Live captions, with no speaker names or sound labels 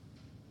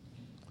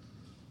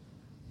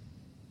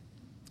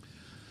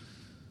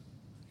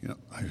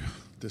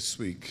This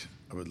week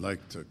I would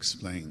like to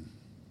explain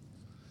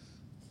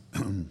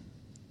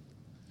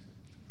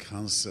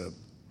concept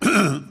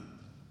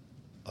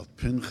of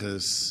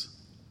Pinchas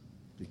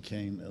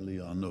became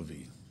Eliyahu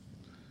Novi.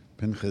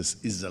 Pinchas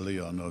is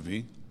Eliyahu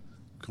Novi,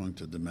 according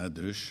to the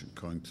Medrash,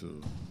 according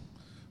to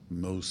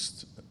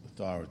most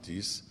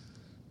authorities.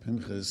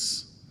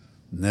 Pinchas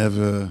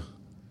never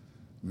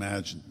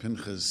imagined,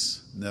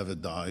 Pinchas never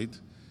died,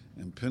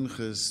 and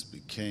Pinchas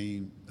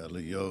became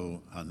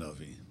Eliyahu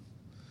Hanavi.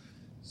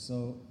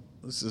 So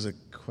this is a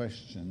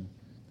question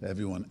that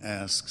everyone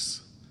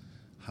asks.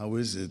 How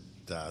is it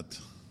that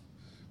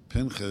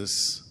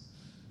Pinchas,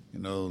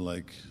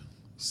 like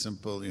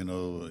simple, he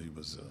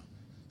was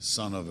a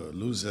son of a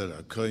loser,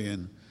 a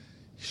kohen,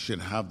 he should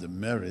have the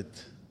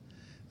merit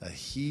that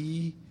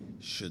he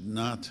should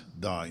not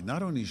die.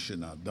 Not only should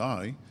not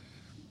die,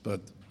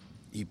 but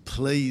he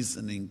plays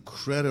an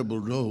incredible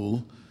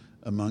role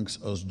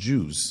amongst us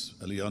Jews.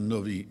 Eliyahu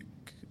Novi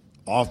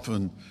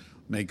often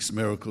makes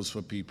miracles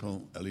for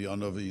people. Eliyahu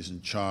Novi is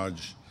in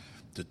charge.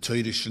 The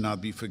Torah should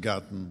not be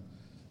forgotten.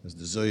 As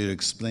the Zohar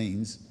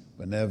explains,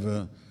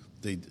 whenever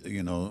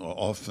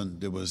often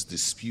there was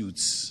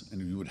disputes, and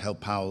he would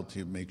help out,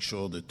 he would make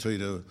sure the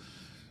Torah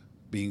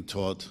being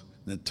taught.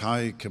 The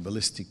entire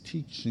Kabbalistic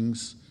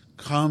teachings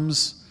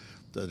comes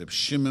that Reb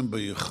Shimon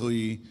Bar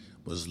Yochai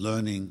was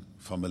learning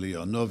from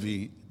Eliyahu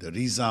Novi, the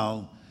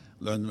Rizal,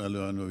 learned from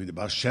Eliyahu Novi, the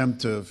Baal Shem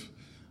Tov.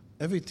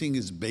 Everything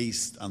is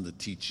based on the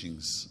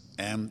teachings.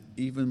 And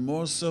even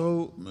more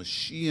so,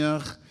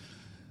 Mashiach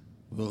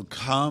will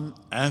come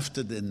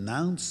after the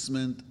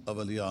announcement of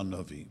Eliyahu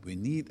Novi. We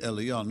need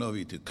Eliyahu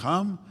Novi to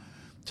come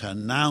to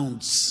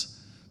announce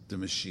the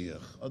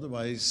Mashiach.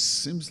 Otherwise,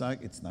 seems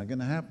like it's not going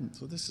to happen.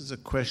 So this is a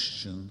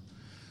question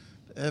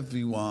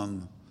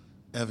everyone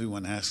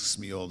asks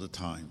me all the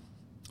time.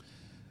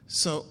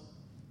 So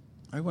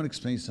I want to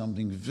explain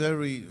something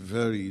very,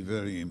 very,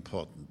 very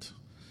important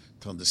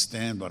to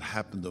understand what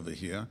happened over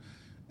here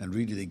and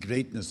really the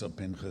greatness of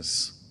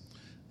Pinchas.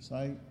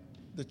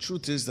 The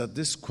truth is that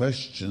this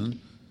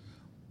question,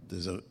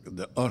 the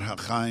Or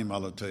HaChaim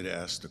Al Torah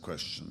asked the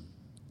question.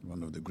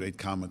 One of the great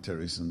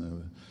commentaries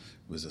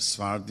was a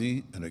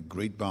Sfardi and a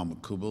great Baal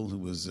Mekubal who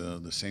was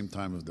the same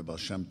time of the Baal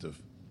Shem Tov.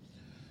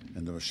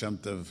 And the Baal Shem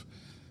Tov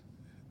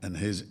and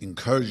his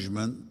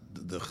encouragement,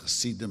 the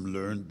Chassidim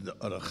learned the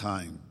Or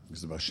HaChaim.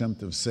 Because the Baal Shem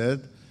Tov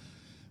said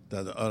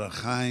that the Or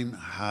HaChaim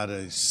had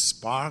a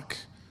spark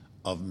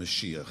of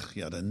Mashiach.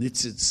 He had a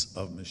nitzitz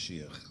of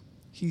Mashiach.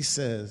 He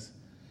says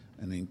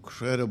an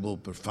incredible,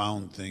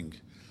 profound thing.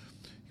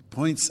 He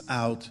points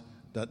out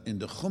that in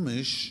the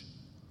Chumash,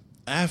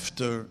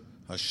 after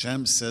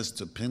Hashem says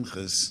to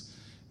Pinchas,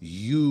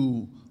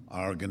 you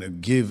are going to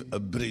give a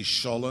bris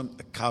shalom,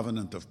 a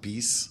covenant of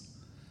peace.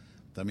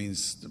 That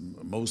means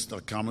most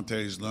of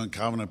commentaries learn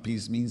covenant of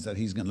peace means that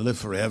he's going to live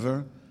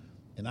forever.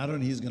 And not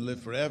only he's going to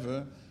live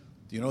forever,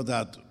 you know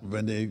that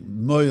when the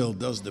Moel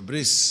does the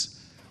bris,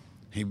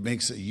 he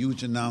makes a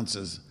huge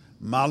announcement,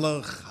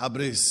 Malach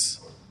Habris,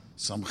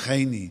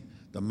 Samcheni.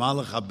 The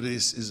Malach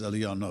Habris is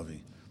Eliyahu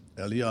Novi.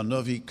 Eliyahu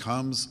Novi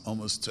comes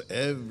almost to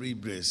every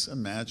bris.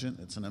 Imagine,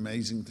 it's an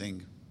amazing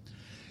thing.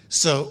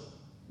 So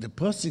the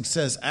Pasuk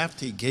says,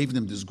 after he gave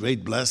them this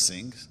great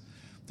blessing,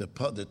 the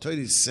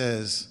Torah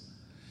says,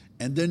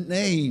 and the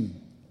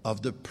name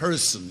of the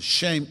person,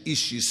 Shem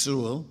Ish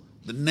Yisrael,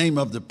 the name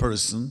of the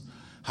person,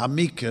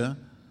 Hamika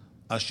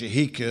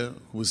Ashehika,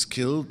 who was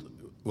killed,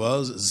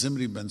 was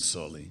Zimri ben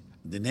Soli.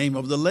 The name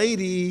of the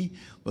lady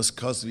was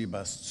Kosvi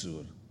Bas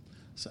Tzur.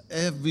 So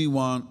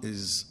everyone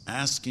is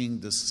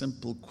asking the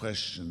simple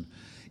question.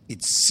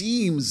 It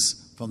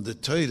seems from the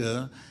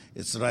Torah,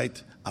 it's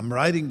right, I'm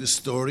writing the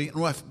story.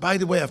 And by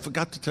the way, I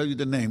forgot to tell you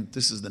the name.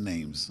 This is the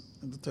names.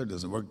 And the Torah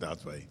doesn't work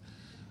that way.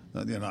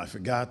 I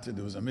forgot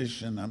there was a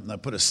mission. I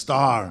put a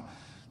star.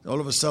 All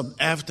of a sudden,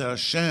 after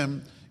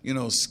Hashem,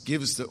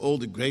 gives all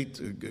the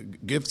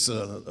great gifts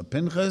of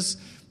Pinchas,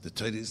 the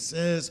Torah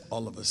says,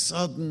 all of a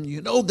sudden,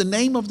 the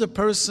name of the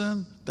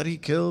person that he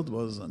killed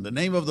was the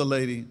name of the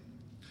lady.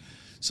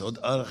 So the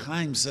Or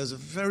HaChaim says a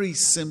very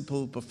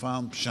simple,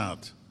 profound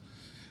pshat.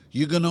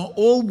 You're going to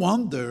all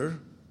wonder,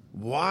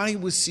 why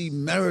was he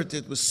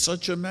merited with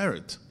such a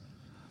merit?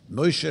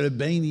 Moshe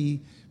Rabbeinu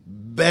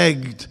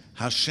begged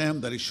Hashem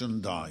that he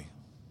shouldn't die.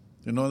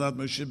 You know that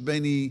Moshe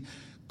Rabbeinu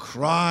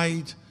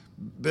cried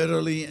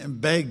bitterly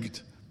and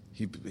begged.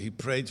 He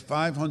prayed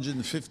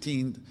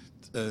 515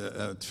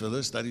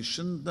 tefillas that he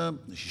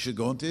should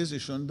go into he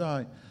shouldn't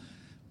die.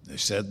 They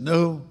said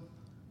no.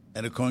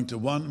 And according to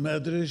one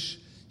medrash,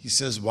 he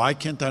says, why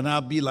can't I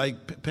not be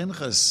like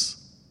Pinchas?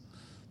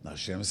 Now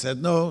Hashem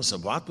said no. So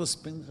what was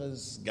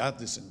Pinchas? Got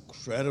this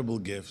incredible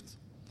gift.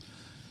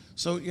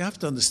 So you have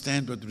to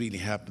understand what really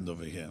happened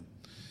over here.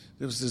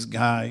 There was this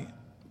guy,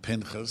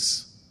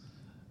 Pinchas,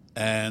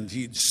 and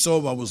he saw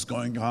what was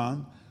going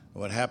on.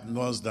 What happened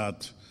was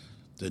that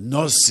the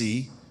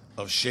Nasi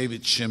of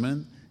Shevet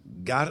Shimon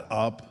got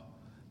up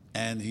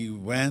and he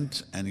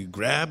went and he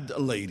grabbed a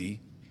lady,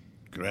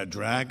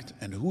 dragged,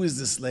 and who is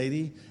this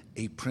lady?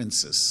 A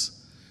princess.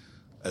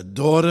 a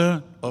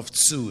daughter of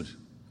Tzur,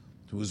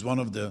 who was one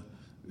of the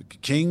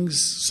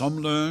kings. Some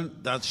learn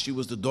that she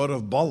was the daughter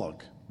of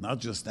Balak, not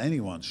just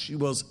anyone. She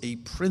was a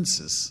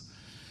princess.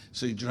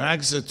 So he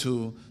drags her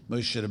to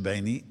Moshe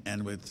Rabbeinu,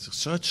 and with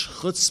such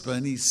chutzpah,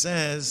 and he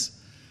says,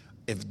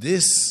 if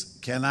this,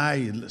 can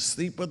I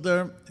sleep with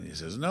her? And he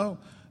says, no.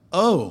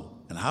 Oh,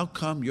 and how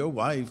come your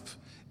wife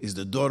is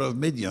the daughter of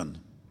Midian?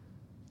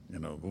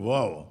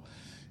 Whoa.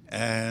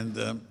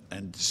 And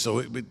so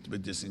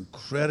with this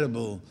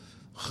incredible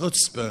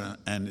chutzpah,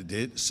 and it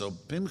did. So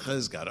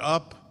Pinchas got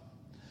up,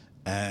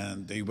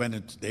 and they went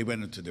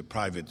into the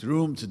private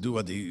room to do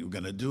what they were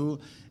going to do,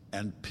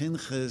 and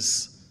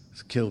Pinchas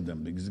killed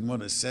them. Because the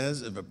Gemara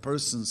says if a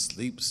person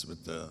sleeps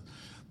with a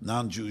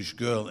non-Jewish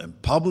girl in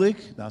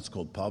public, that's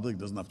called public,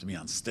 doesn't have to be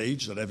on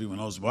stage that everyone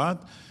knows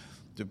what,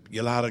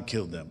 you're allowed to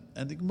kill them.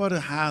 And the Gemara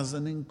has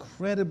an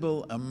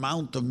incredible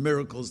amount of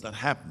miracles that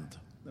happened.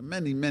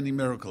 Many, many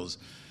miracles.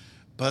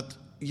 But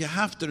you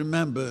have to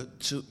remember,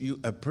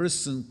 a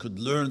person could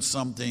learn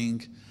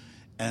something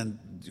and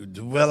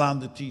dwell on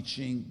the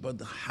teaching,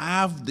 but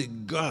have the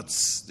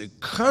guts, the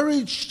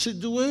courage to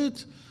do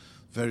it,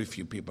 very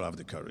few people have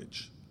the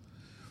courage.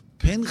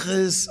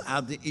 Pinchas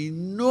had the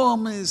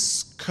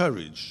enormous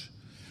courage.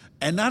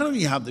 And not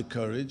only have the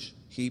courage,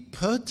 he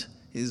put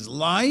his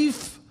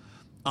life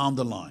on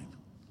the line.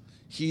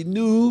 He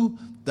knew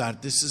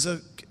that this is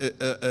a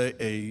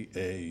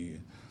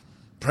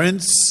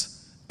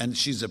prince, and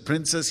she's a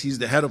princess. He's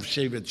the head of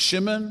Shevet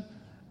Shimon,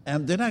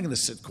 and they're not going to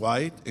sit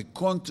quiet.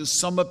 According to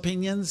some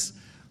opinions,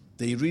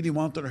 they really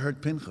wanted to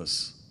hurt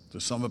Pinchas. To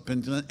some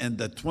opinion, and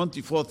that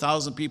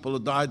 24,000 people who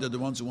died are the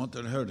ones who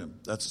wanted to hurt him.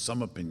 That's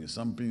some opinions.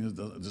 Some opinions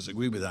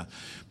disagree with that.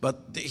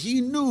 But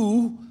he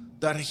knew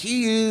that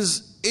he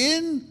is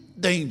in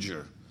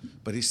danger.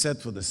 But he said,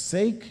 for the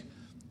sake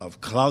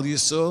of Klal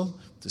Yisrael,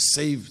 to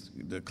save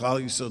the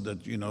Klal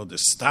Yisrael, to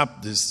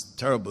stop this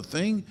terrible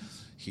thing,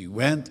 he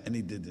went and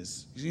he did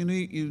this. You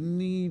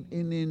need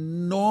an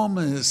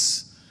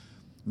enormous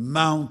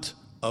amount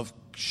of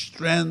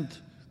strength,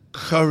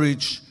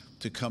 courage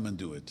to come and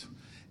do it.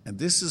 And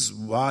this is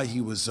why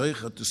he was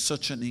zeicha to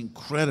such an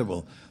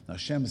incredible.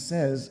 Hashem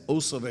says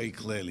also very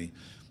clearly,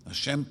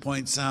 Hashem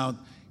points out,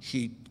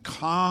 he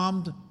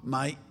calmed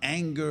my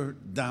anger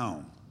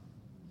down.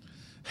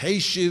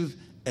 Heishiv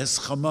es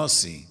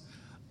chamasi.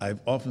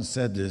 I've often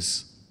said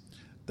this,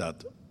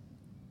 that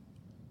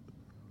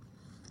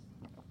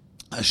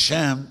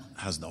Hashem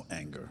has no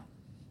anger.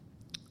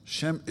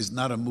 Hashem is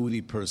not a moody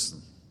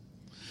person.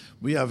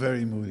 We are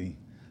very moody.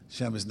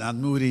 Hashem is not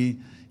moody,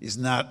 is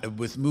not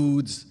with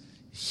moods.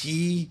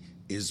 He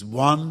is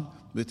one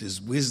with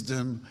his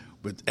wisdom,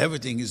 with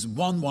everything. Is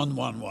one,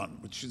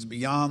 which is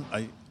beyond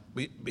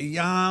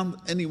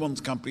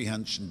anyone's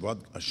comprehension what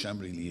Hashem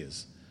really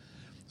is.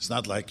 It's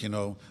not like,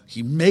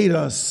 he made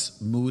us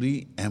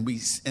moody, and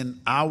we, in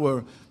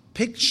our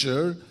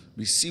picture,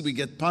 we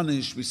get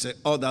punished, we say,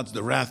 oh, that's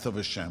the wrath of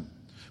Hashem.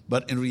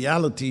 But in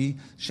reality,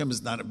 Hashem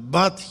is not.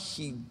 But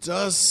he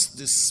does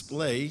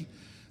display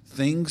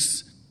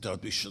things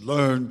that we should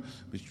learn.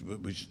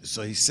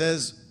 So he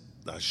says,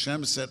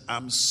 Hashem said,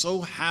 I'm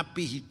so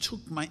happy he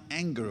took my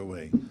anger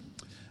away.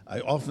 I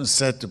often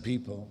said to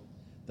people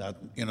that,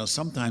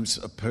 sometimes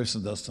a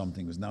person does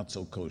something that's not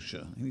so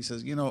kosher. And he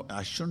says,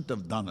 I shouldn't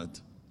have done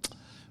it,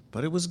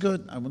 but it was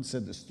good. I once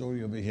said the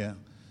story over here.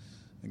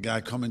 A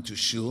guy coming to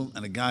shul,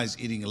 and a guy's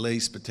eating a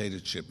Lay's potato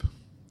chip.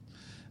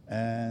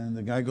 And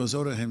the guy goes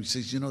over to him, he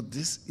says,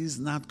 this is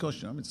not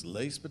kosher. It's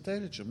Lay's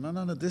potato chip. No,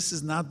 this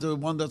is not the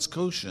one that's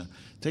kosher.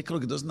 Take a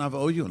look, it doesn't have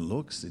OU.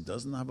 Looks, it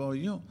doesn't have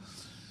OU.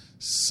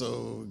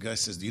 So the guy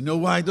says, do you know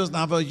why it doesn't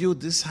have OU?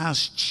 This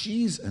has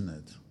cheese in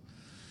it.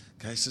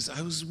 The guy says,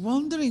 I was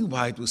wondering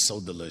why it was so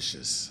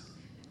delicious.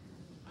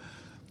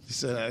 He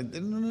said, I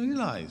didn't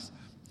realize.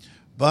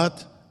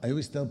 But I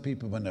always tell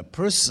people, when a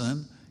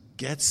person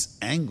gets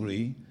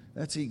angry,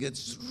 he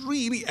gets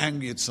really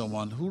angry at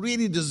someone who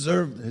really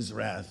deserved his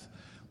wrath.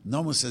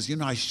 No one says,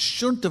 I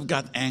shouldn't have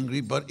got angry,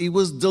 but it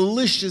was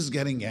delicious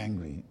getting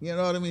angry. You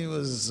know what I mean? It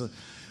was...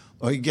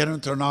 Or you get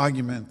into an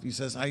argument. He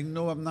says, I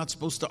know I'm not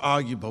supposed to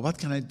argue, but what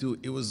can I do?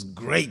 It was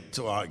great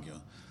to argue.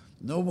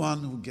 No one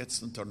who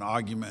gets into an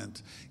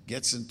argument,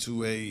 gets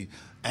into a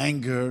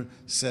anger,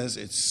 says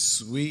it's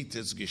sweet,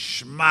 it's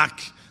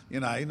geschmack.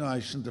 I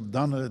shouldn't have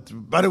done it,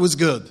 but it was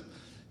good.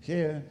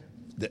 Here,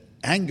 the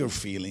anger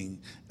feeling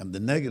and the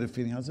negative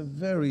feeling has a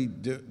very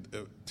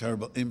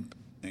terrible impact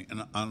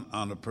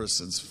on a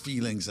person's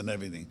feelings and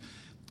everything.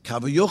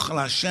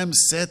 Kavayochel Hashem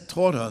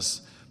taught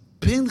us,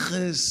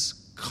 Pinchas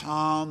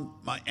calm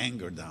my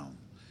anger down.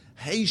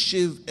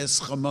 Heishiv es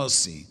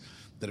chamasi.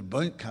 That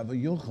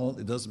kavayochel,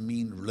 it doesn't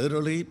mean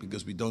literally,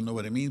 because we don't know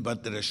what it means,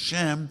 but that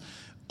Hashem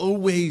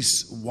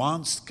always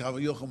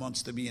kavayochel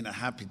wants to be in a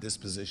happy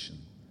disposition.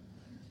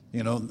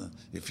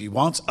 If he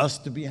wants us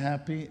to be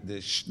happy,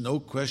 there's no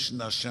question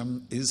that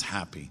Hashem is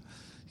happy.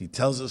 He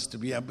tells us to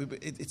be happy, but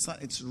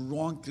it's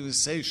wrong to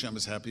say Hashem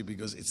is happy,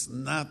 because it's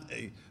not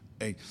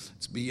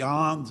it's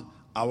beyond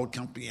our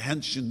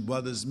comprehension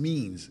what this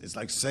means. It's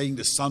like saying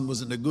the sun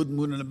was in a good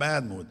mood and a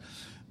bad mood.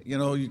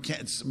 You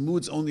can't.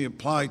 Moods only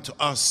apply to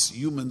us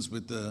humans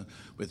with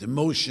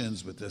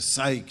emotions, with the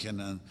psyche,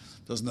 and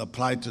doesn't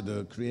apply to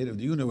the creator of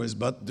the universe.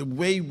 But the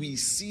way we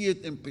see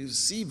it and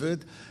perceive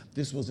it,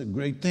 this was a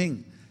great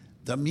thing.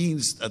 That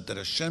means that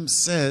Hashem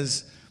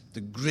says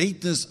the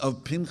greatness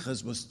of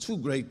Pinchas was two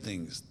great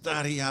things: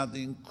 that he had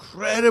the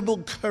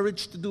incredible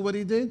courage to do what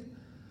he did,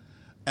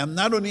 and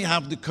not only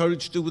have the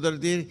courage to do what he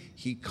did,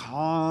 he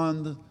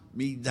calmed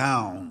me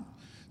down.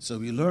 So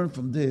we learn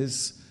from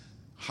this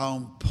how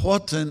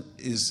important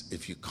is,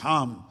 if you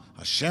calm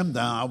Hashem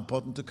down, how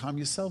important to calm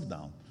yourself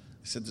down.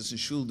 I said this in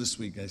shul this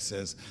week. I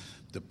says,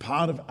 the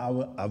part of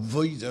our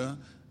avodah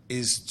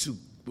is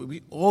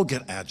we all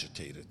get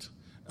agitated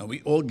and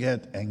we all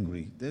get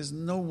angry. There's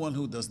no one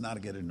who does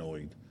not get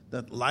annoyed.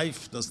 That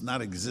life does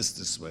not exist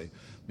this way.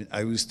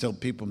 I always tell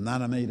people, I'm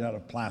not made out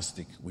of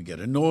plastic. We get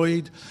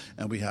annoyed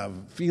and we have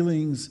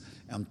feelings,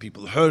 and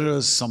people hurt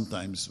us,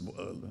 sometimes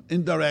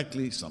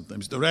indirectly,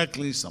 sometimes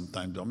directly,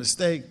 sometimes by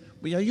mistake.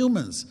 We are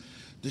humans.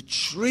 The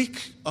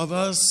trick of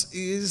us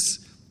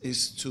is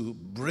to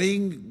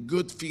bring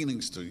good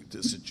feelings to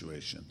the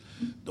situation.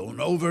 Don't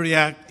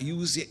overreact.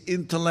 Use your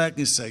intellect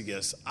and say,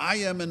 yes, I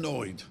am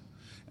annoyed,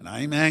 and I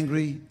am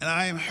angry, and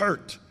I am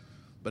hurt.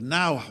 But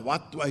now,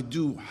 what do I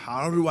do?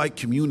 How do I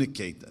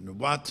communicate?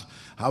 And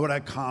how would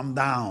I calm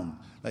down?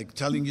 Like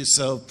telling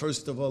yourself,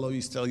 first of all,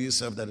 always tell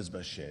yourself that it's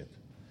bashed.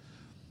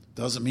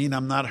 Doesn't mean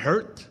I'm not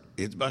hurt.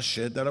 It's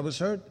bashed that I was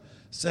hurt.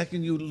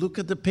 Second, you look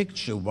at the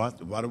picture. What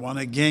do I want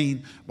to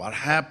gain? What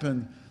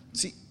happened?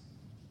 See,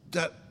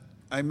 that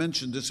I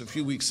mentioned this a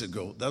few weeks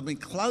ago. That when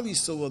Klal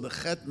Yisrael, the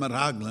Chet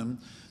Meraglim,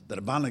 that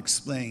Rabban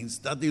explains,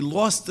 that they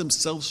lost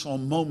themselves for a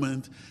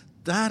moment.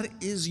 That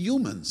is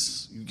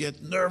humans. You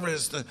get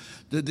nervous.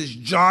 There's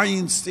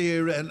giants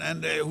there,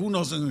 and who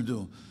knows what they're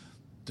going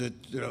to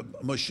do.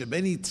 Moshe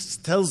Beni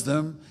tells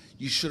them,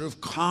 you should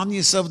have calmed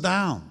yourself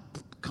down.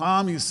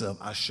 Calm yourself.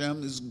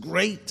 Hashem is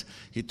great.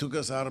 He took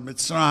us out of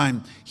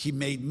Mitzrayim. He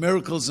made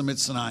miracles in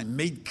Mitzrayim.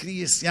 Made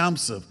Kriyas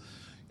Yamsuf.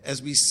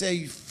 As we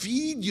say,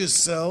 feed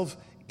yourself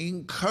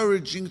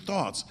encouraging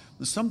thoughts.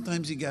 And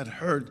sometimes you get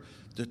hurt.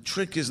 The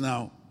trick is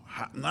now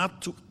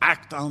not to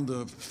act on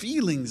the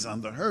feelings,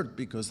 on the hurt,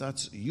 because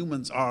that's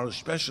humans are,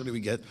 especially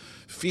we get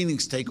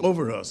feelings take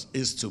over us,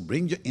 is to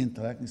bring your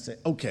intellect and say,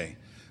 okay,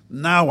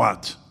 now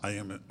what? I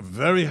am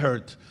very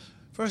hurt.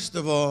 First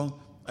of all,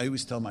 I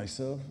always tell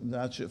myself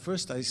that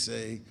first I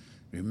say,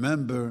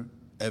 remember,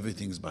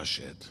 everything's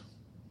bashed.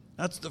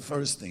 That's the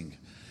first thing.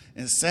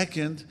 And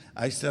second,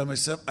 I tell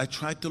myself, I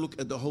try to look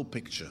at the whole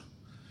picture.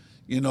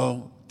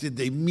 Did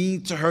they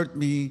mean to hurt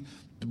me?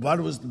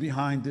 What was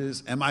behind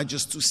this? Am I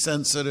just too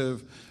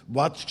sensitive?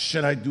 What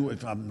should I do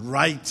if I'm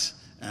right?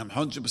 I'm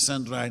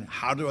 100% right.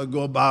 How do I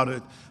go about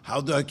it?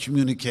 How do I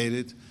communicate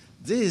it?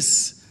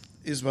 This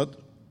is what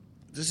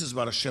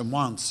Hashem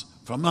wants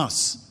from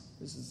us.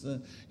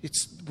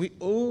 We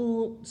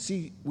all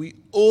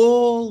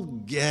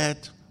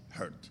get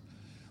hurt.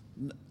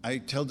 I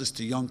tell this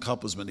to young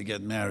couples when they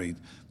get married.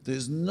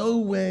 There's no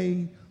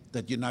way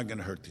that you're not going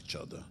to hurt each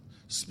other.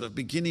 So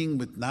beginning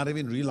with not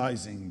even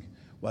realizing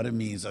what it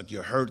means that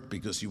you're hurt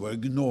because you were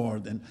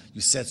ignored and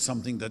you said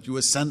something that you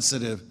were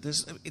sensitive.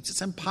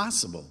 It's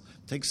impossible.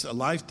 It takes a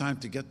lifetime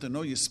to get to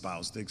know your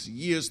spouse. It takes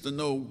years to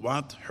know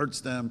what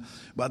hurts them,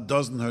 what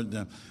doesn't hurt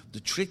them.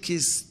 The trick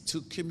is to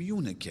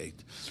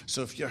communicate.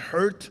 So if you're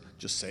hurt,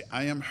 just say,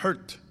 I am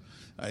hurt.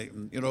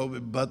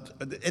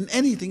 And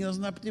anything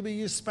doesn't have to be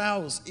your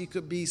spouse. It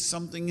could be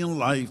something in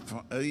life,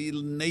 a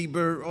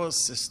neighbor or a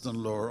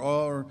sister-in-law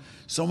or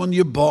someone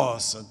your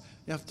boss.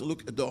 You have to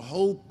look at the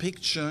whole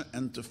picture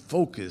and to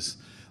focus,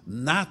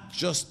 not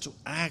just to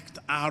act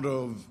out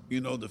of,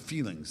 the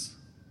feelings.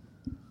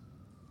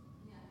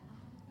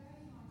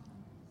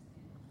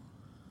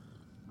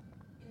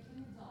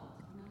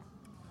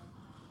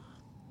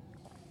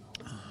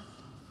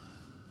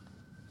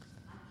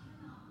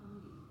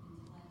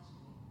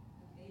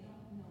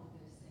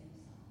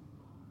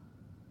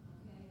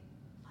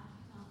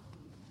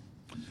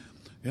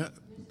 Yeah.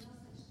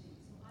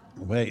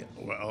 Wait.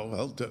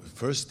 Well, the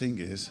first thing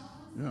is,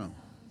 yeah,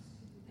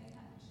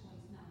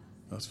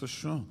 that's for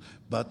sure.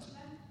 But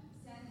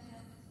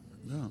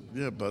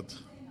but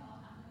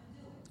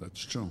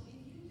that's true.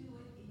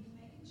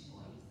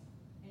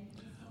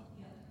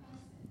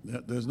 Yeah,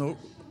 there's no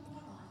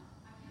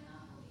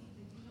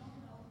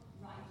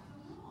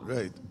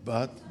right.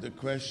 But the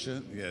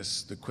question, yeah.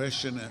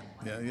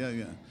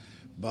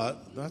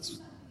 But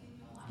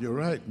you're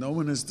right. No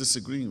one is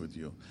disagreeing with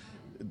you.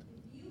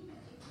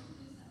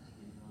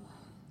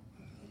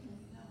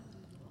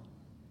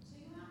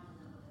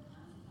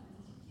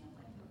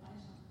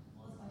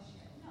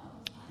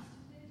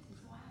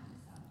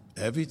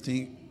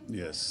 Everything,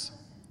 yes.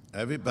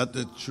 But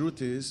the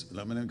truth is,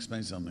 let me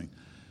explain something.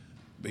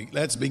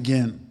 Let's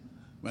begin.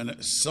 When the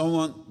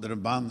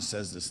Ramban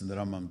says this, and the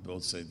Rambam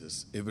both say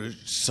this. If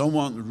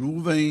someone,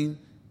 Ruvain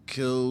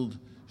killed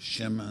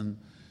Shimon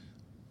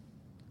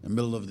in the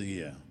middle of the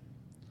year.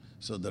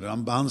 So the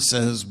Ramban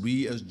says,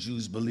 we as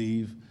Jews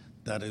believe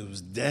that it was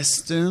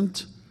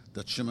destined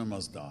that Shimon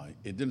must die.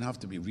 It didn't have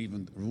to be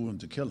Reuven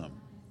to kill him.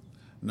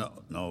 No,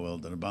 well,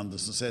 the Ramban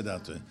doesn't say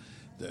that.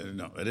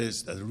 No, it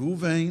is that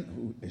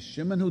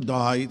Shimon who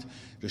died,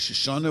 Rosh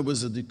Hashanah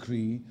was a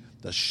decree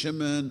that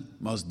Shimon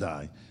must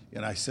die.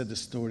 And I said the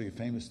story, a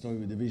famous story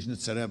with the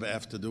Vizhnitzer Rebbe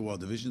after the war.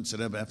 The Vizhnitzer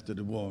Rebbe after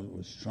the war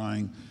was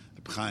trying,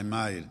 Chaim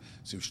Meir,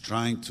 so he was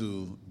trying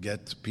to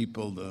get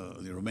people,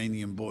 the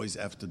Romanian boys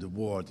after the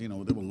war, they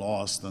were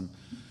lost and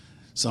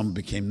some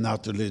became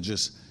not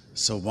religious.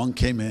 So one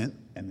came in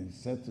and he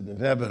said to the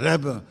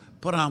Rebbe,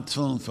 put on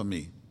tefillin for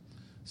me.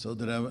 So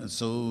the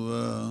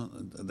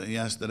Rebbe, he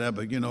asked the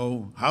Rebbe,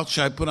 how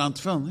should I put on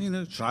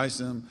tefillin? Tries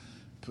him,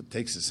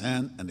 takes his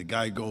hand, and the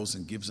guy goes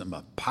and gives him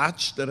a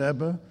patch, the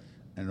Rebbe,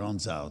 and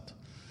runs out.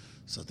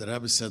 So the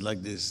Rebbe said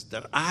like this,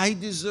 that I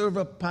deserve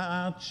a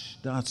patch,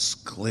 that's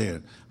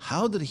clear.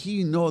 How did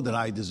he know that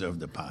I deserve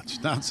the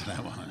patch? That's what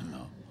I want to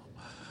know.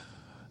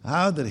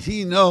 How did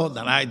he know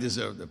that I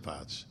deserve the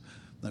patch?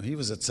 Now, he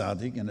was a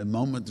tzaddik, and the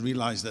moment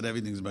realized that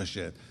everything's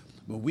bashet.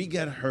 When we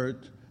get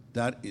hurt,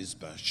 that is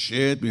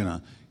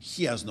bashet.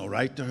 He has no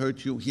right to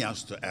hurt you. He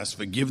has to ask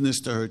forgiveness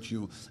to hurt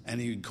you,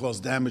 and he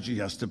caused damage. He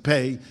has to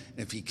pay.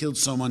 If he killed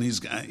someone,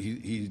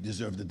 he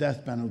deserved the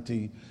death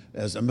penalty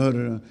as a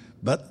murderer.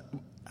 But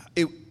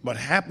what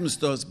happens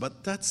to us?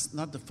 But that's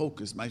not the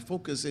focus. My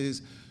focus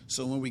is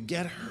so when we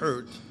get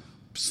hurt,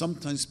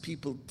 sometimes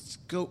people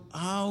go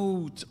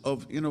out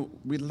of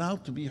we're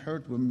allowed to be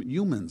hurt. We're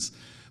humans.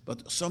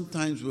 But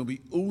sometimes when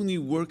we only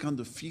work on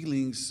the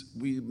feelings,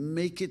 we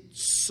make it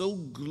so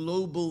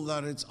global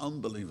that it's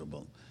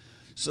unbelievable.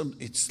 So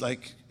it's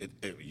like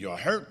you're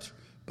hurt,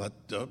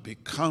 but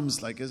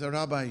becomes like, as a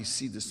rabbi, you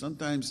see this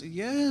sometimes.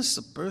 Yes,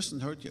 a person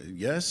hurt you.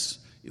 Yes,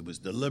 it was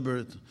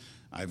deliberate.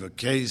 I have a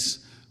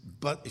case.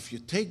 But if you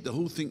take the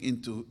whole thing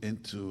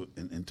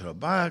into a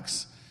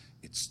box,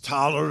 it's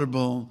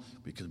tolerable.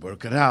 We could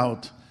work it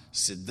out,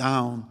 sit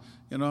down.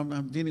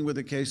 I'm dealing with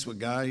a case where a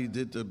guy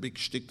did a big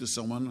shtick to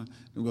someone.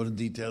 We'll go into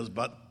details,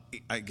 but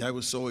a guy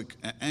was so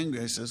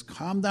angry. I says,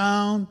 calm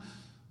down.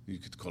 You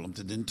could call him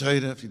to Din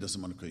Torah. If he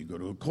doesn't want to go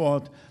to a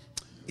court.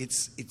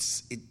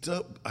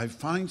 I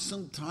find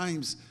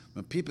sometimes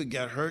when people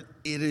get hurt,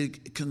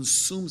 it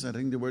consumes, I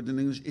think the word in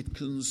English, it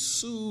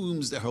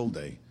consumes the whole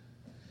day.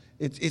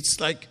 It's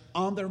like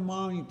on their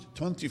mind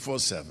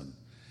 24/7.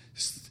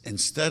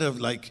 Instead of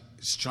like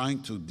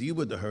trying to deal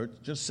with the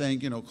hurt, just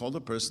saying, call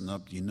the person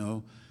up,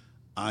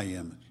 I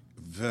am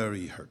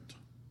very hurt.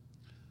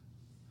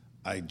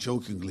 I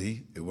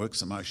jokingly, it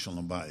works on my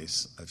Shalom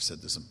Bayis. I've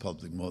said this in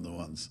public more than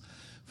once.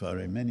 For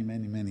many,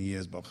 many, many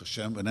years, Baruch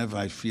Hashem, whenever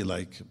I feel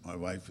like my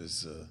wife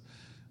is,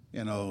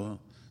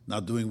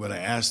 not doing what I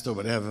asked or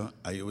whatever,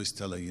 I always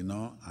tell her,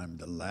 I'm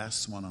the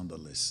last one on the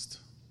list.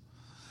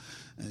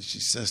 And she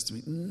says to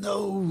me,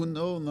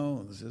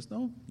 no. She says,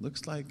 no,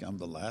 looks like I'm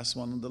the last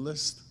one on the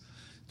list.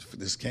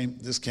 This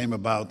came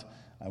about.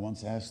 I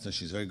once asked her,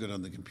 she's very good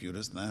on the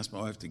computers, and I asked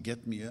my wife to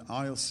get me an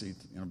aisle seat.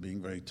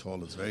 Being very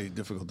tall, it's very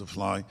difficult to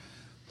fly.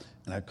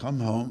 And I come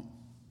home,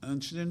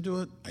 and she didn't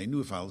do it. I knew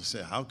if I would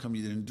say, how come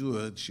you didn't do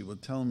it? She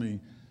would tell me,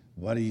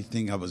 what do you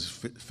think, I was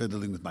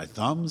fiddling with my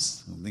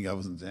thumbs? I think I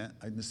wasn't there.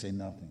 I didn't say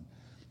nothing.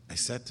 I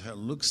said to her,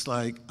 looks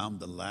like I'm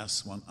the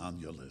last one on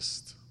your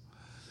list.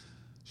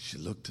 She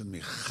looked at me,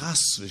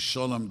 chas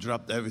v'sholom,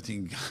 dropped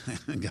everything,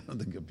 and got on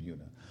the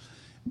computer.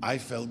 I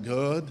felt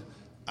good.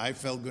 I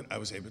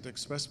was able to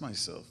express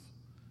myself.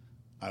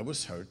 I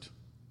was hurt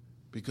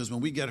because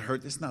when we get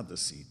hurt, it's not the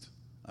seat.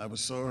 I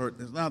was so hurt.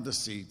 It's not the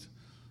seat.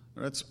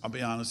 I'll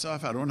be honest.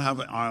 If I don't have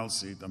an aisle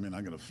seat, I'm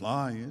going to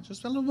fly. It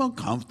just felt a little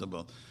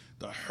uncomfortable.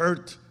 The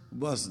hurt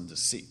wasn't the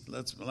seat.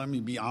 Let me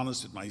be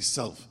honest with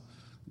myself.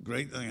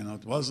 Great,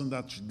 it wasn't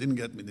that she didn't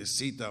get me the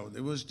seat.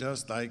 It was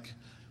just like,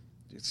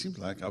 it seemed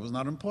like I was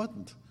not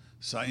important.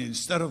 So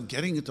instead of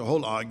getting into a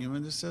whole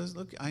argument, it says,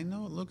 look, I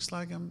know it looks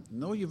like I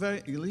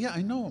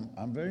know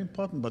I'm very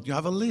important, but you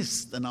have a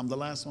list, and I'm the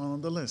last one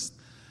on the list.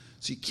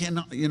 So you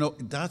cannot,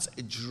 that's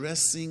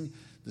addressing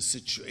the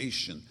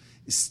situation.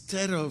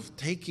 Instead of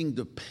taking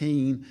the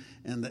pain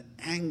and the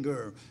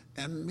anger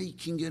and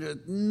making it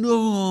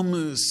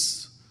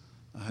enormous,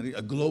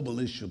 a global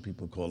issue,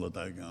 people call it.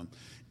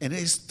 And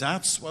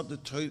that's what the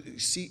Torah,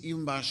 see,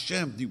 even by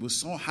Hashem, he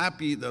was so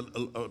happy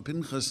that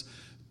Pinchas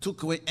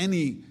took away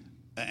any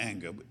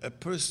anger. A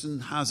person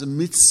has a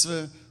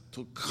mitzvah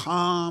to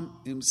calm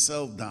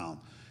himself down.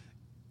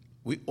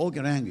 We all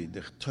get angry.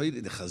 The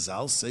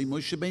Chazal say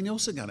Moshe Ben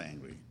Yosef got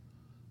angry.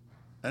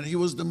 And he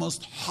was the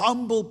most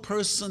humble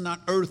person on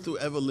earth who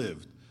ever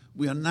lived.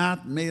 We are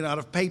not made out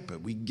of paper.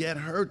 We get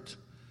hurt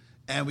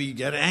and we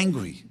get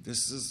angry.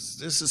 This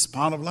is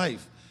part of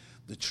life.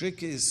 The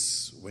trick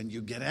is when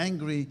you get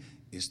angry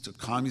is to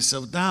calm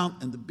yourself down.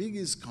 And the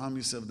biggest calm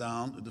yourself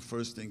down, the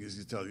first thing is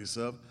you tell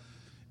yourself,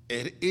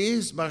 it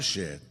is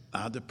bashet.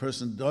 The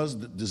person does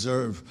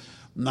deserve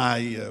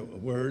my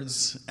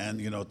words, and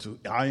to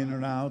iron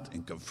it out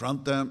and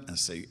confront them and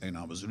say,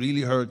 I was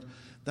really hurt.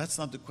 That's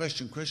not the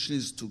question. The question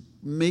is to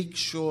make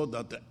sure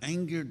that the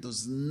anger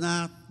does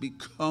not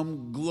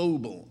become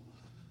global.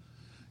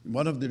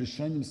 One of the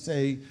Rishonim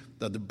say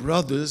that the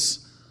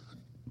brothers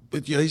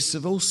But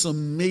Yosef also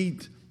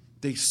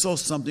they saw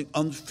something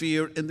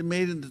unfair, and they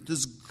made it into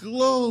this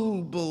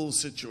global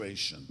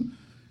situation.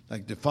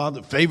 Like the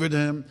father favored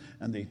him,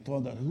 and they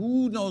thought that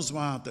who knows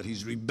what, that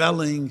he's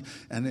rebelling,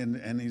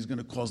 and he's going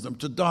to cause them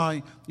to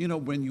die.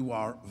 When you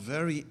are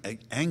very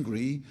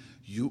angry,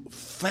 you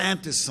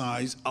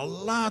fantasize a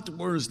lot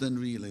worse than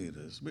really it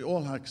is. We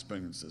all have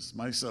experiences.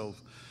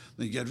 Myself,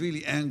 when you get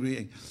really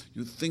angry,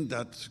 you think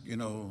that,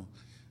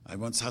 I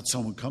once had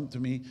someone come to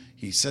me.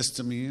 He says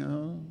to me,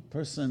 a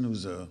person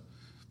who's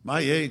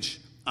my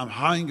age, I'm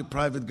hiring a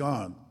private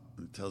guard.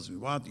 He tells me,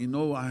 what?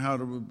 I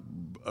had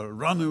a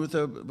run with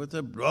a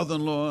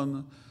brother-in-law.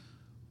 And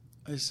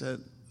I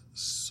said,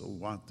 so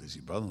what? Is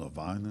your brother-in-law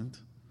violent?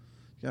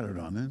 You got to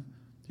run in.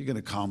 You're going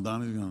to calm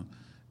down.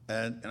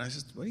 And I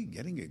said, why are you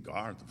getting a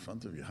guard in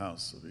front of your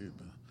house?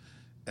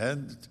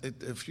 And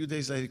a few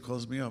days later, he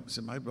calls me up. He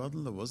said, my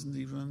brother-in-law wasn't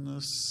even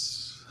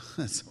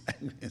so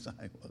angry as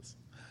I was.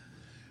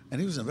 And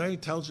he was a very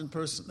intelligent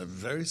person, a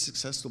very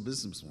successful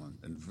businessman,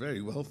 and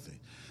very wealthy.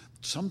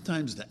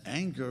 Sometimes the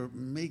anger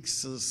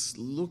makes us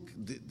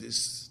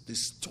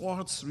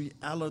distorts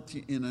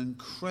reality in an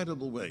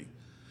incredible way.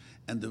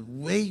 And the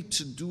way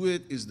to do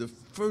it is the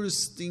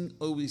first thing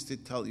always to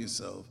tell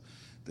yourself,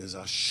 there's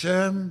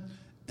Hashem,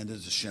 and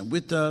there's Hashem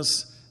with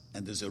us,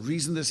 and there's a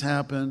reason this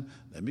happened.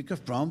 Let me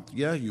confront.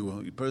 Yeah,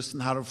 you person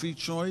had a free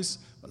choice,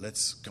 but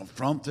let's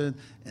confront it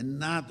and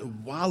not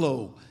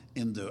wallow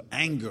in the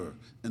anger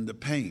and the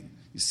pain.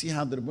 You see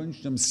how the Rebbeinu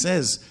Shem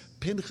says,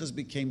 Pinchas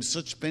became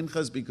such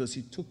Pinchas because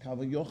he took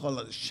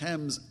Havayochal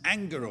Hashem's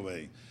anger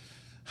away.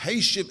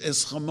 Heishiv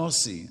es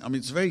chamosi.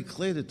 It's very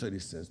clear that Torah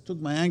says, took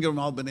my anger from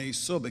al b'nei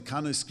Yisrael,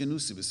 bekano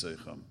eskenusi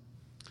b'soicham.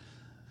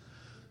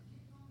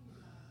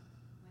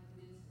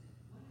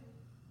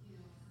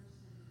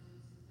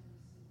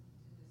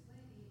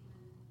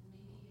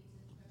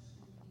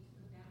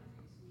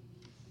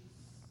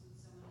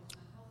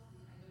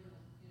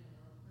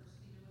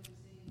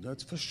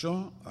 That's for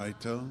sure. I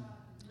tell.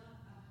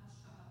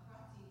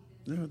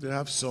 They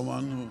have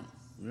someone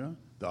there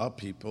are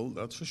people,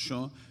 that's for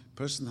sure.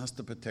 Person has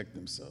to protect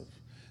himself.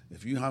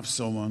 If you have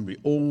someone, we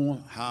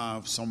all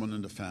have someone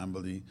in the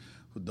family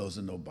who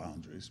doesn't know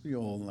boundaries. I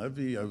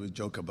would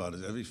joke about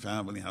it. Every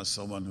family has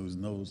someone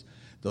who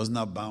doesn't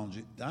have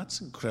boundaries.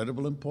 That's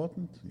incredibly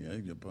important. Yeah,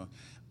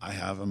 I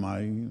have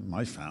in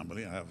my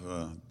family. I have.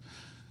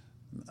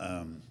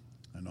 I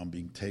know I'm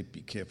being taped.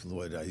 Be careful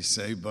what I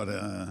say, but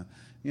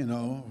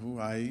who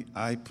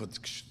I put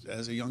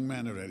as a young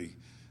man already.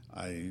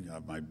 I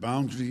have my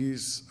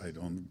boundaries. I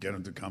don't get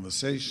into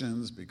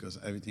conversations because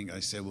everything I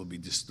say will be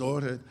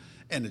distorted.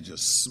 And I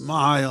just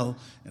smile.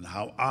 And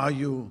how are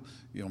you?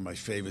 My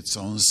favorite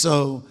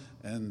so-and-so.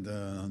 And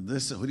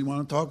this, who do you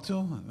want to talk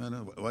to?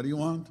 What do you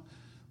want?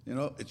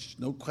 It's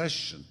no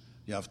question.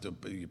 You have to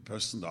be a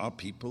person. There are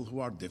people who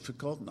are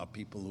difficult. And there are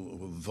people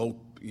who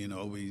evoke,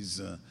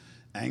 always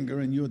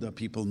anger in you. There are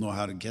people who know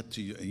how to get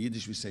to you. In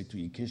Yiddish, we say to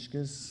your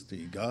kishkes, to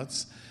your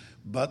guts.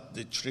 But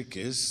the trick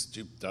is,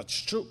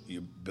 that's true. You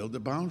build a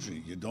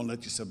boundary. You don't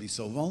let yourself be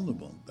so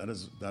vulnerable. That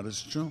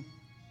is true.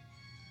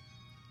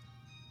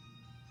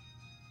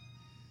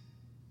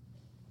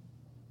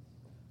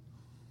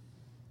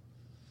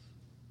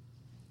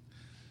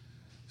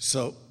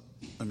 So,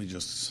 let me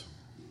just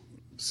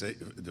say,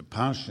 the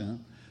Pasha,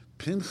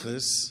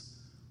 Pinchas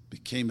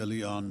became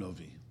Eliyahu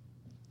Novi.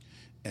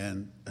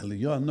 And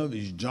Eliyahu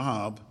Novi's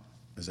job,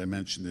 as I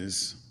mentioned,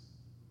 is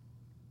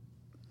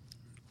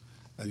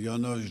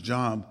Eliyahu Novi's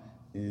job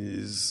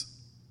is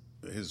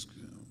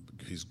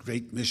his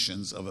great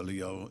missions of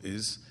Eliyahu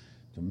is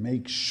to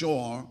make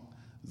sure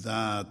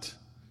that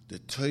the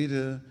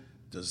Torah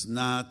does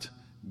not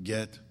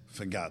get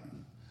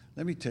forgotten.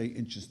 Let me tell you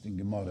interesting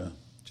Gemara,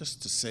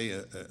 just to say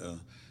a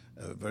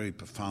very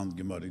profound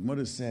Gemara.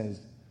 Gemara says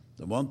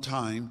that one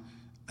time,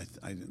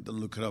 I didn't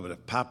look it up,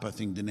 but Papa, I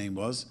think the name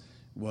was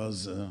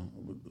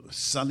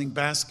selling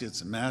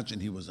baskets.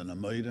 Imagine he was an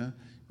Amoida,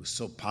 he was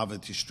so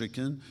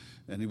poverty-stricken,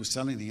 and he was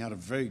selling, he had a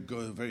very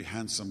good, very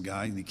handsome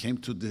guy, and he came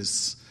to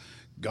this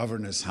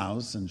governor's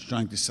house and was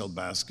trying to sell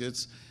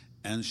baskets,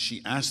 and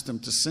she asked him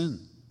to sin,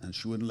 and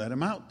she wouldn't let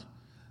him out.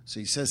 So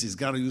he says he's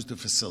got to use the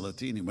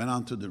facility, and he went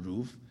onto the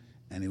roof,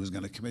 and he was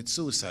going to commit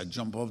suicide,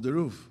 jump off the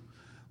roof.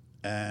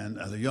 And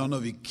Eliyahu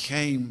Novi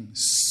came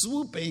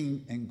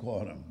swooping and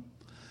caught him.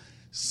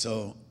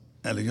 So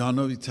Eliyahu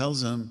Novi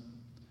tells him,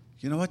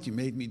 you know what you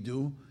made me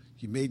do?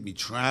 You made me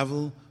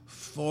travel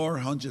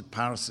 400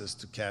 parsecs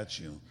to catch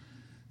you.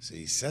 So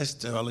he says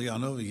to Eliyahu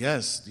Novi,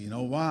 yes, do you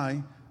know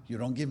why? You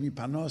don't give me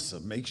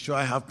parnasa. Make sure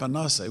I have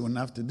parnasa. I wouldn't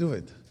have to do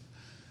it.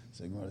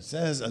 So it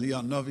says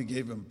Eliyahu Novi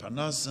gave him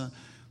parnasa.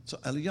 So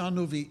Eliyahu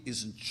Novi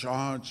is in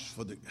charge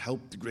for the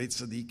help the great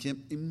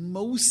tzaddikim. And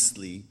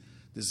mostly,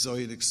 the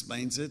Zohar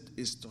explains it,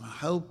 is to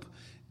help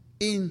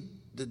in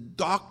the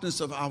darkness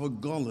of our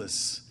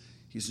gullus.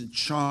 He's in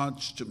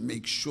charge to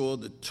make sure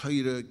the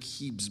Torah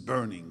keeps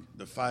burning,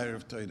 the fire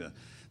of Torah.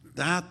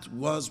 That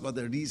was what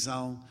the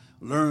Rizal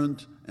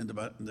learned, and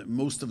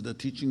most of the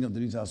teaching of the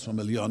Rizal is from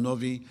Eliyahu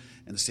Novi,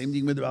 and the same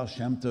thing with the Baal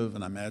Shem Tov,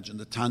 and I imagine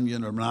the Tanya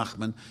and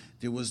Nachman.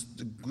 There was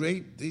the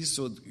great, these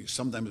so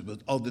sometimes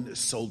with other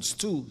souls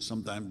too.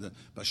 Sometimes the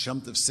Baal Shem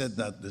Tov said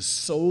that the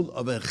soul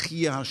of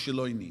Achia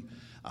HaSheloini.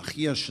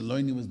 Achia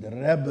HaSheloini was the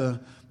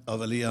Rebbe of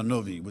Eliyahu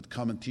Novi, would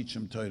come and teach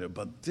him Torah.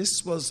 But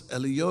this was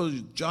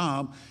Eliyahu's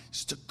job,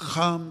 is to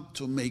come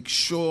to make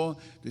sure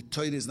the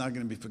Torah is not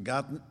going to be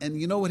forgotten. And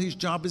you know what his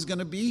job is going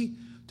to be?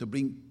 To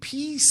bring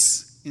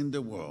peace in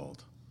the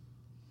world.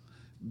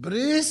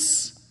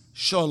 Bris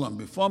Shalom,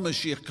 before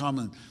Mashiach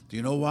comes. Do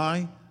you know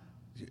why?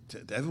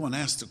 Everyone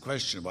asked the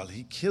question. Well,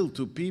 he killed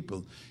 2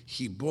 people.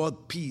 He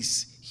brought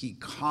peace. He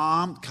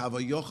calmed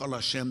Kavayochal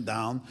Hashem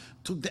down,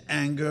 took the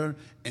anger,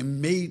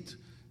 and made,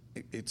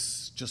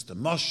 it's just a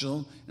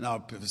mashal in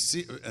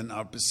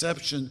our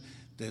perception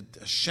that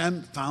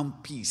Hashem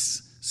found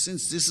peace.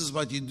 Since this is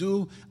what you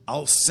do,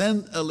 I'll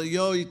send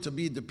Eliyahu to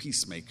be the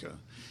peacemaker.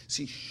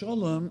 See,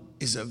 Shalom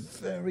is a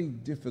very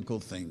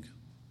difficult thing.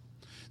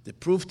 The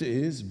proof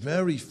is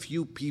very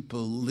few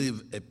people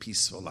live a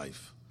peaceful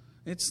life.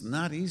 It's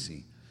not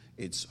easy.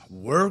 It's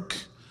work.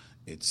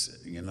 It's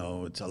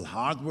a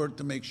hard work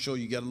to make sure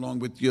you get along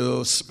with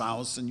your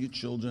spouse and your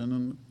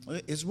children.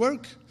 And it's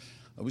work.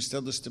 I always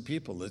tell this to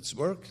people. It's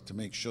work to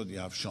make sure that you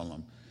have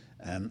shalom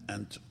and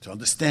to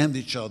understand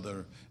each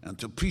other and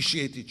to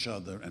appreciate each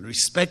other and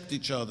respect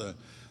each other.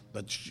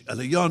 But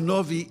Eliyahu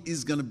Novi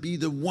is going to be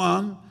the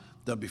one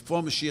that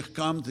before Mashiach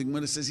comes, the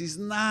Gemara says he's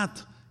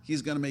not.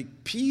 He's going to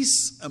make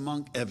peace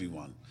among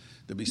everyone.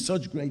 There'll be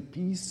such great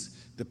peace.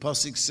 The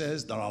Pasuk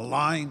says that a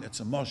lion, it's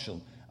a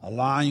mashal, a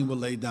lion will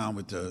lay down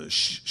with a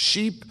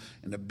sheep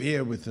and a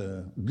bear with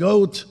a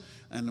goat,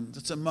 and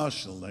it's a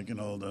mashal,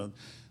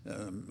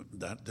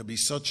 that there'll be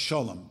such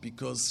shalom,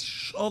 because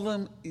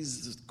shalom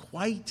is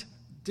quite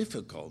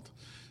difficult.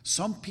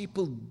 Some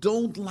people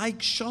don't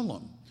like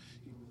shalom.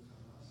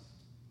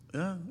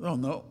 Yeah,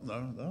 no.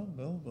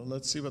 Well,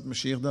 let's see what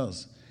Mashiach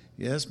does.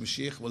 Yes,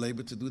 Mashiach will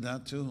able to do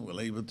that too. Will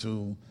able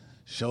to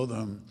show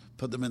them,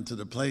 put them into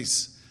the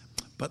place.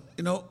 But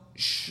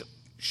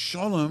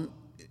shalom,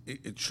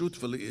 it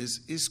truthfully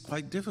is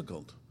quite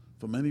difficult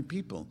for many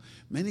people.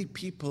 Many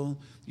people,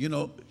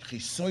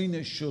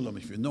 chisoyne shalom.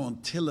 If you know on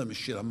Tillim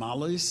Shira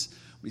Malis,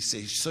 we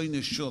say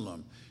chisoyne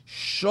shalom.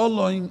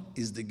 Shalom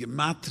is the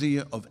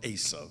gematria of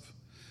Esav.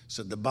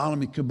 So the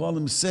Baalami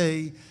Kabbalim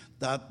say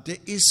that there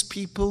is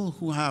people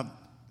who have,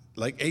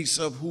 like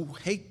Esav, who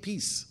hate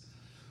peace.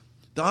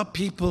 There are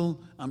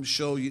people, I'm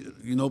sure you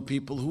know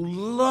people who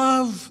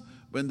love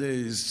when there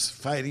is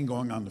fighting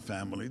going on in the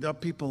family. There are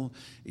people,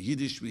 in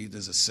Yiddish,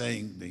 there's a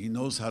saying that he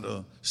knows how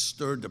to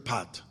stir the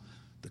pot.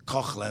 The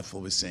kochlef,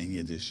 always saying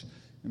Yiddish.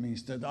 It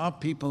means that there are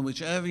people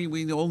which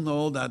we all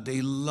know that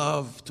they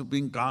love to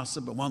bring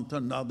gossip one to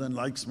another and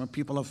likes when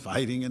people are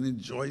fighting and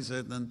enjoys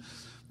it. And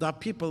there are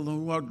people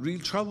who are real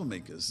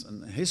troublemakers.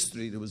 In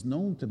history, there was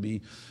known to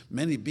be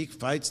many big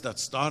fights that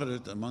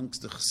started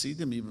amongst the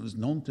Chassidim. It was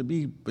known to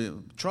be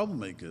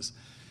troublemakers.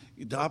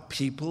 There are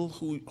people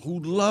who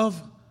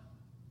love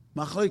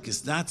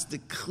machlokes. That's the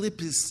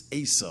klippis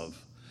Esav.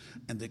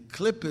 And the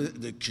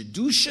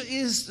kedusha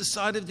is, the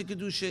side of the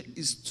kedusha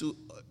is to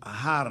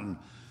harn.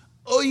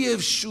 Oyev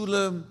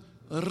shulam,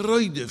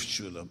 roidev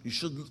shulam. You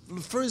should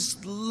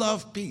first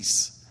love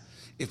peace.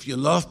 If you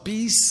love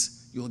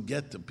peace, you'll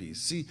get the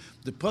peace. See,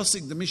 the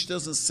pasuk, the Mishnah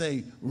doesn't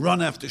say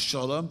run after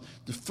shalom.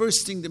 The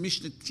first thing the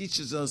Mishnah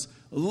teaches us,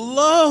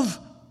 love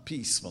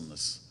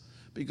peacefulness.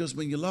 Because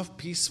when you love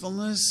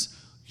peacefulness,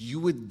 you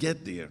would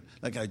get there.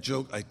 Like I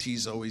joke, I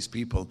tease always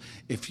people,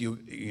 if you're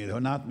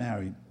not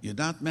married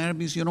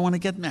because you don't want to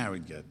get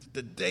married yet.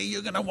 The day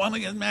you're going to want to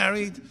get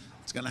married,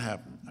 it's going to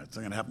happen. It's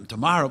not going to happen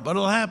tomorrow, but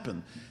it'll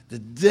happen. The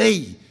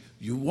day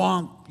you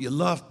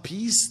love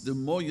peace, the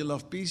more you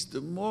love peace,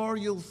 the more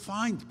you'll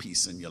find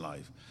peace in your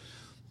life.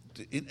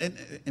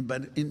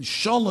 But in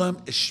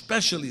Shalom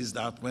especially is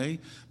that way,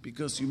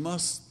 because you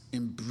must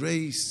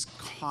embrace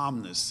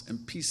calmness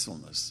and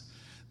peacefulness.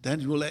 Then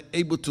you will be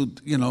able to,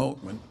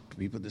 when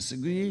people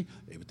disagree,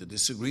 able to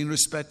disagree in a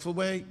respectful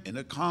way, in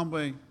a calm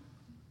way.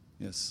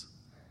 Yes.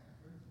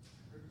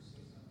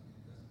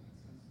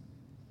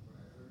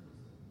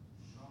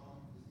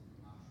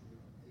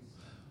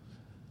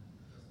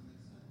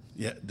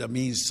 Yeah, that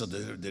means, so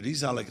the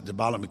reason, like the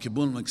Baalami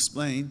Kibbutz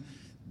explain,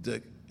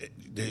 the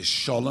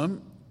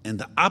Shalom, and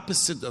the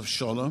opposite of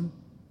Shalom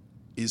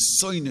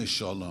is Soine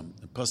Shalom,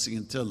 the Pasuk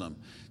in Tillim.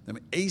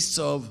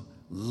 Esav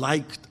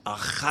liked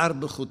Achar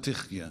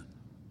B'chutichya.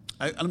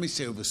 Let me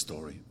say over a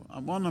story.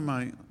 One of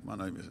my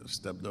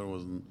stepdaughter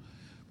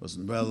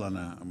wasn't well, and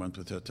I went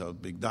with her to a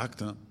big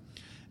doctor.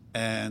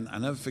 And I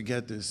never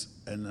forget this.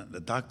 And the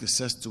doctor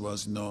says to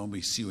us,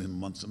 we see him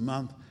once a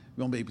month.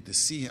 We won't be able to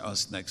see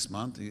us next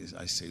month.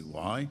 I say,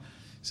 why? He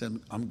said,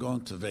 I'm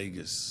going to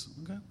Vegas.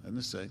 Okay, and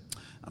I say,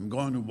 I'm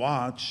going to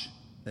watch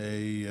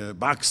a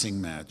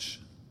boxing match.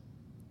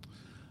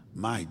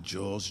 My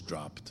jaws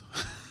dropped.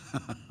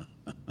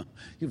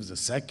 He was a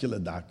secular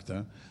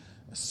doctor,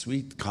 a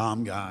sweet,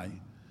 calm guy.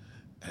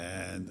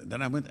 And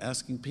then I went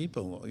asking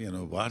people,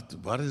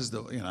 what is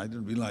the, I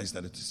didn't realize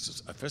that it's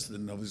just, at first I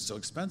didn't know it was so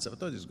expensive. I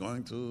thought he was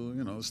going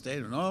to, stay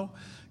there. No,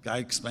 guy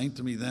explained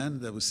to me then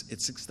that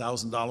it's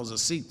 $6,000 a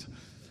seat.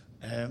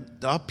 And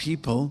there are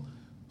people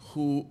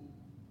who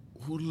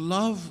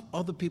love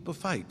other people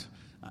fight.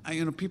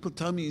 People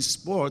tell me in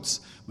sports,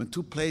 when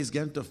two players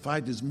get into a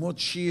fight, there's more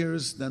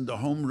cheers than the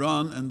home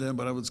run and then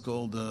whatever it's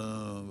called,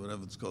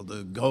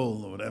 the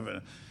goal or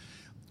whatever.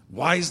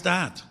 Why is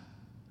that?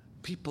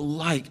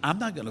 People I'm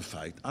not going to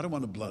fight. I don't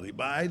want to bloody,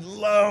 but I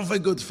love a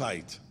good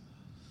fight.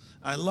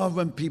 I love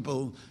when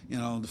people,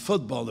 the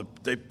football,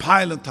 they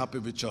pile on top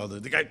of each other.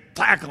 The guy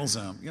tackles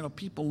them.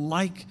 People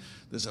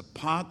there's a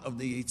part of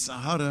the Yetzer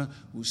Hara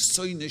who's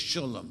so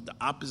neshulam, the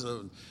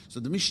opposite. So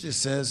the Mishnah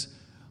says,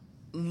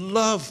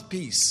 love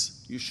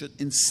peace. You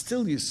should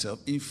instill yourself,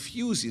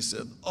 infuse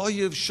yourself,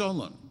 oyev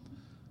shalom.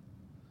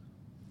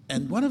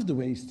 And one of the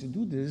ways to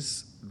do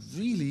this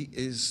really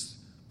is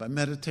by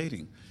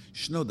meditating. You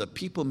should know that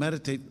people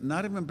meditate,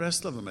 not even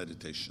Breslov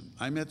meditation.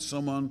 I met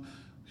someone,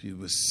 he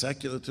was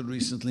secular till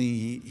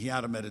recently. He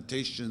had a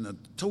meditation, a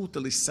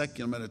totally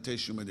secular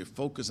meditation where they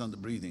focus on the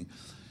breathing.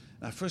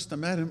 And first I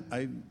met him,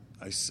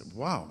 I said,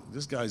 wow,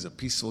 this guy's a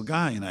peaceful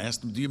guy. And I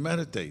asked him, do you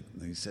meditate?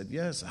 And he said,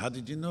 yes. How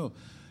did you know?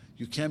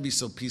 You can't be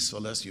so peaceful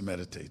unless you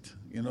meditate.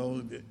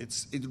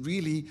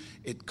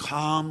 It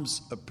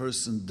calms a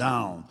person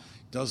down.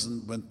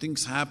 When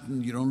things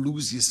happen, you don't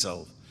lose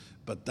yourself.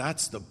 But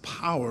that's the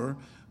power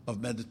of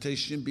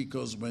meditation,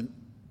 because when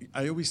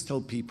I always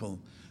tell people,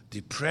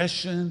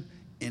 depression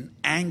and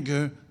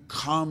anger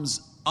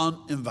comes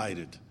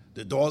uninvited.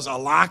 The doors are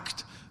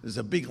locked. There's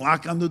a big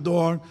lock on the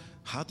door.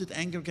 How did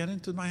anger get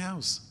into my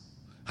house?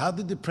 How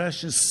did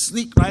depression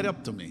sneak right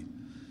up to me?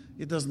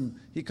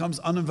 He comes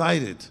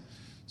uninvited.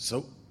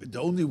 So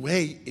the only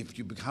way, if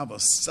you have a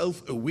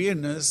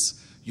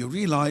self-awareness, you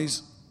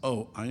realize,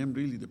 oh, I am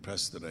really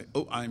depressed today.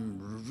 Oh, I'm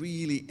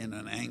really in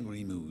an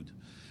angry mood.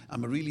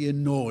 I'm really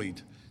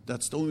annoyed.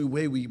 That's the only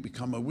way we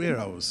become aware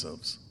of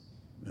ourselves.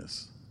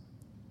 Yes.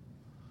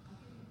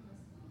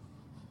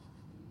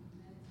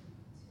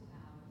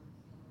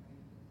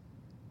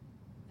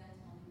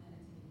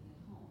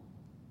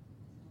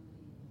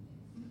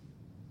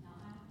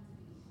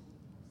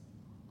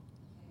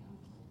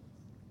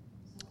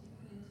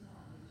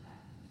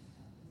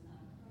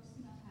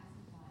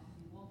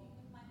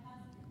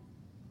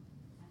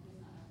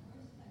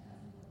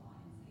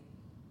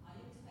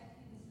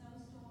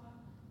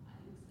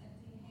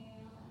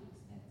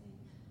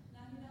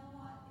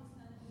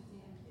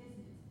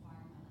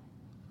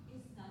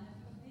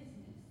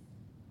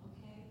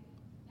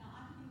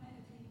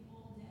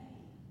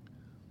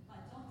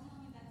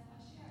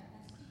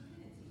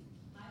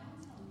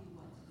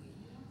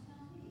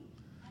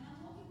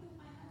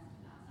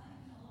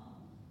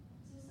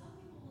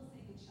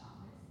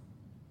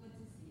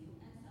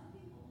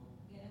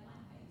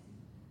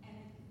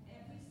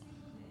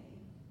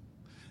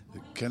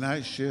 Can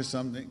I share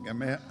something?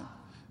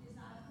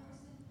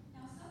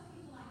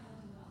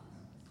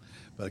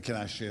 But can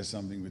I share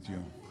something with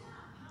you?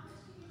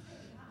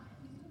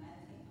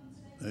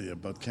 Yeah,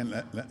 but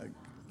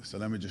so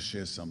let me just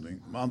share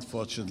something.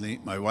 Unfortunately,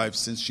 my wife,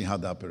 since she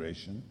had the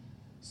operation,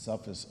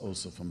 suffers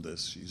also from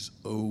this. She's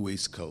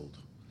always cold.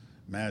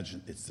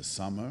 Imagine, it's the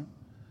summer,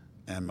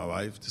 and my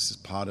wife, this is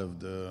part of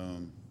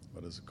the,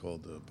 what is it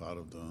called? Part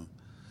of the,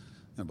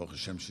 Baruch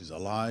Hashem, she's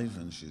alive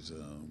and she's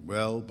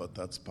well, but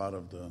that's part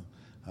of the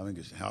having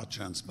a heart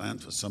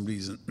transplant for some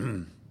reason.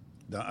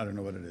 I don't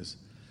know what it is.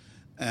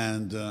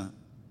 And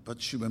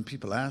but when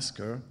people ask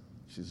her,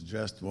 she's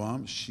dressed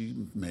warm. She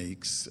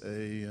makes how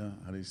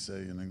do you say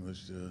in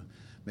English?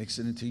 Makes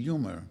it into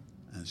humor,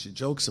 and she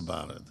jokes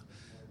about it,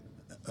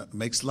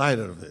 makes light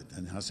of it,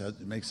 and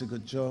makes a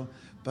good joke.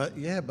 But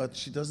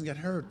she doesn't get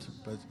hurt.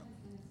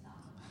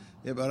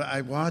 But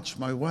I watch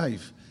my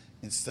wife.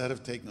 Instead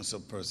of taking it so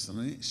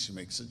personally, she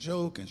makes a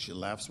joke and she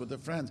laughs with her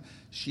friends.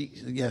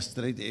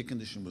 Yesterday, the air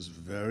condition was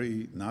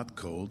very not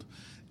cold,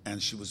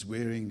 and she was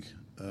wearing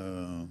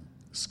a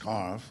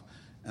scarf.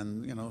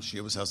 And, she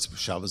always has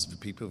Shabbos for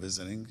people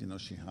visiting.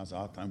 She has a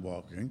hard time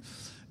walking.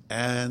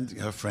 And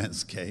her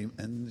friends came,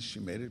 and she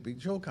made a big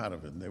joke out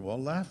of it, and they were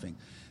all laughing.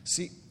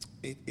 See,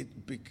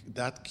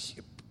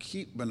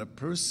 when a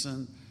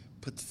person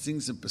puts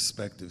things in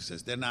perspective,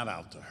 says, they're not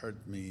out to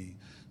hurt me.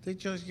 They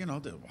just,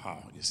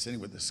 wow, you're sitting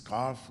with a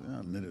scarf,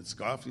 a knitted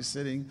scarf you're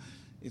sitting.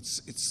 It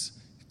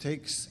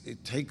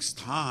takes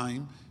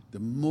time. The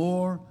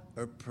more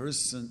a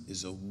person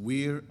is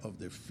aware of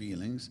their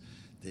feelings,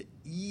 the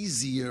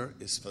easier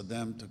it is for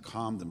them to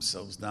calm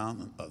themselves down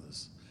than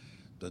others.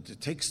 But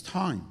it takes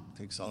time.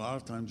 It takes a lot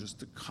of time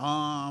just to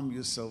calm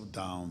yourself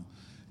down.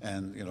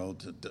 And,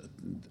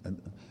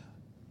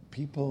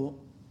 people,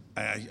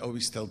 I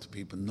always tell to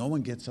people, no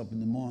one gets up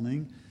in the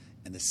morning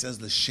and it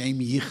says, L'shem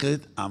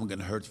yichud, I'm going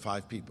to hurt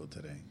 5 people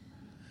today.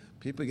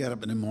 People get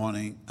up in the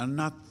morning and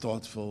not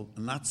thoughtful,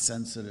 and not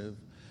sensitive,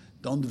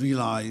 don't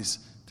realize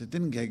they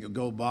didn't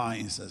go by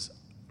and says,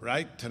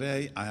 right,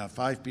 today I have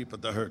 5 people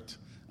to hurt.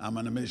 I'm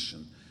on a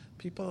mission.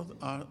 People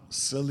are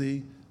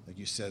silly, like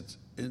you said,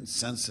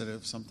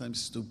 insensitive,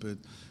 sometimes stupid,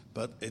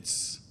 but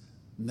it's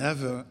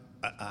never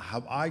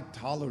how I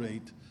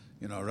tolerate.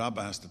 A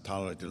rabbi has to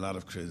tolerate a lot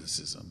of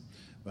criticism,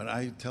 but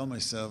I tell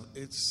myself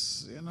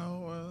it's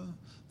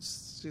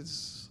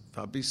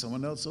probably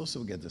someone else also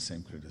will get the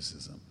same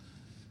criticism.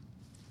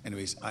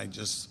 Anyways, I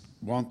just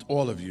want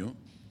all of you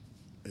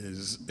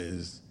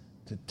is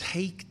to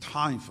take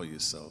time for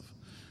yourself.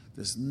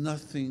 There's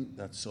nothing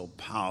that's so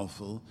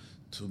powerful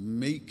to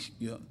make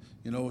you.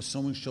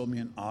 Someone showed me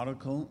an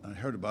article, and I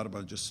heard about it, but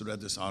I just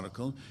read this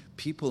article.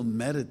 People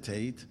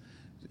meditate,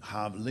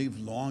 live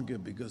longer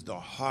because their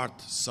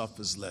heart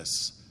suffers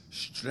less.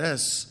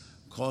 Stress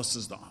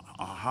causes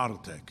a heart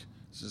attack.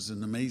 This is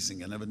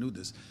amazing. I never knew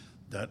this.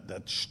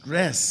 That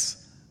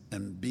stress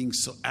and being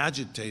so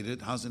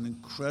agitated has an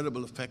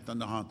incredible effect on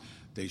the heart.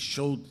 They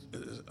showed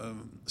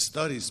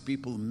studies,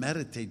 people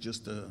meditate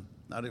just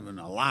not even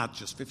a lot,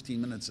 just 15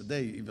 minutes a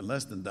day, even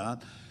less than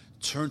that,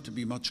 turn to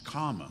be much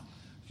calmer.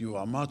 You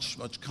are much,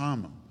 much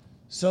calmer.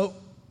 So,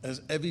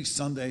 as every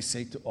Sunday I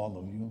say to all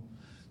of you,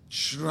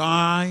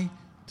 try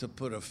to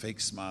put a fake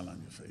smile on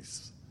your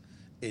face.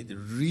 It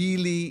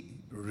really,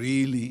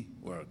 really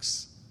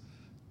works.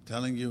 I'm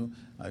telling you,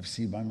 I've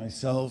seen by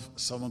myself.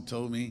 Someone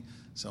told me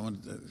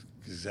that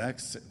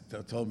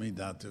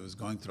it was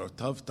going through a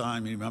tough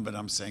time. You remember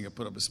I'm saying I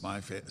put up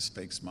a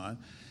fake smile.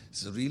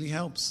 So it really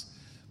helps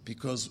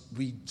because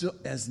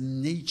as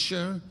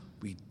nature,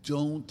 we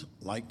don't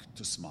like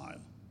to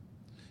smile.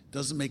 It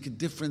doesn't make a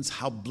difference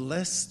how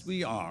blessed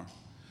we are.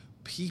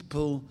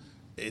 People,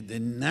 the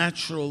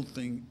natural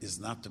thing is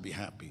not to be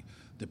happy.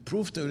 The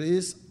proof there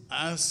is,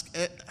 ask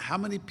how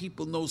many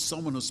people know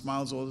someone who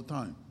smiles all the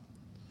time?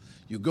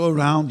 You go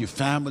around, your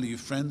family, your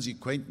friends, your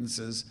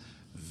acquaintances,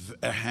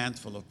 a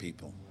handful of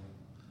people.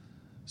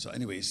 So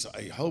anyways,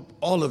 I hope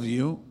all of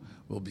you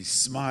will be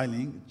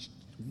smiling.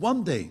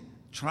 One day,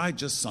 try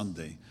just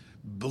Sunday.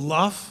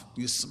 Bluff,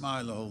 you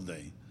smile the whole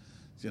day.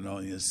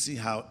 You see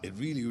how it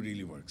really,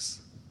 really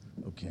works.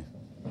 Okay.